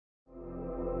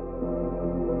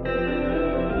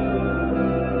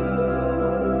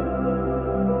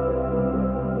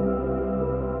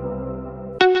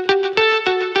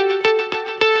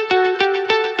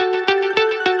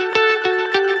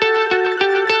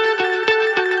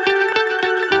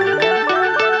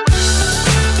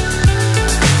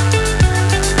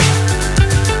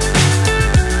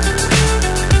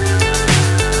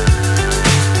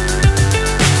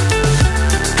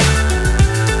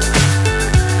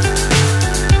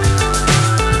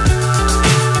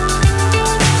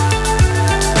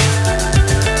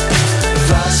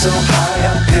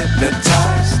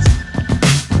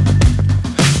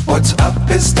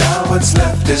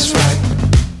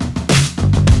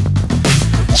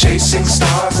chasing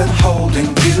stars and holding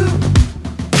you.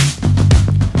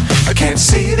 I can't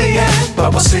see the end,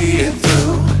 but we'll see it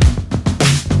through.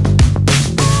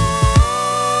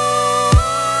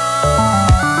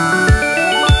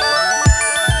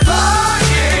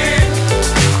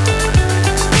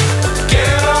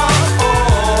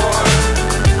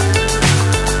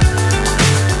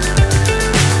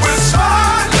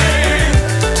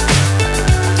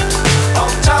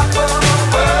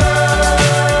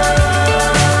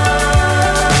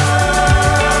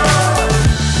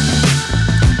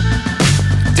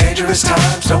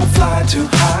 Times don't fly too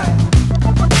high.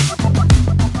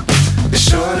 Be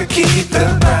sure to keep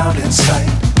the ground in sight.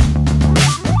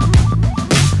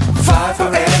 Fly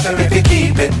forever if you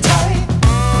keep it tight.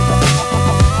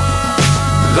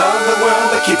 Love the world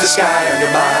but keep the sky on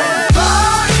your mind.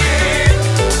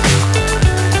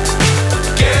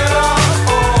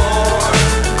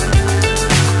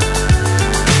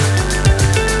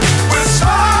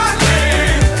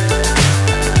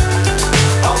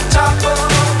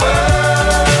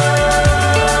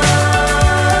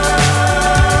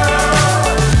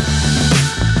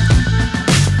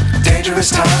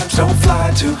 Times don't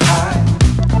fly too high.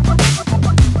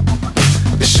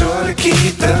 Be sure to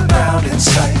keep the ground in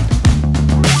sight.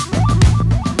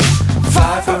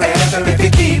 Fly forever if you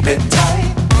keep it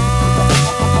tight.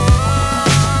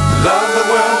 Love the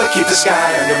world but keep the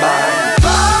sky on your mind.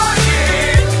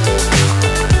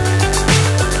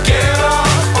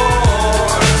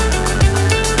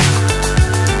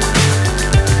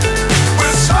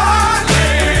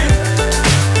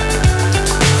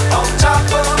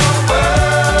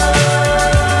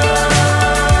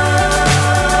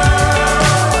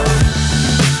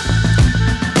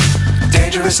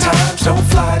 Times don't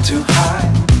fly too high.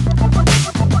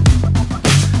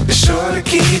 Be sure to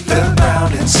keep the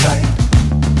ground in sight.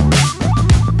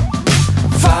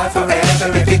 Fly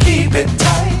forever if you keep it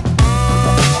tight.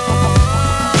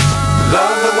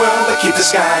 Love the world but keep the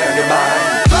sky on your mind.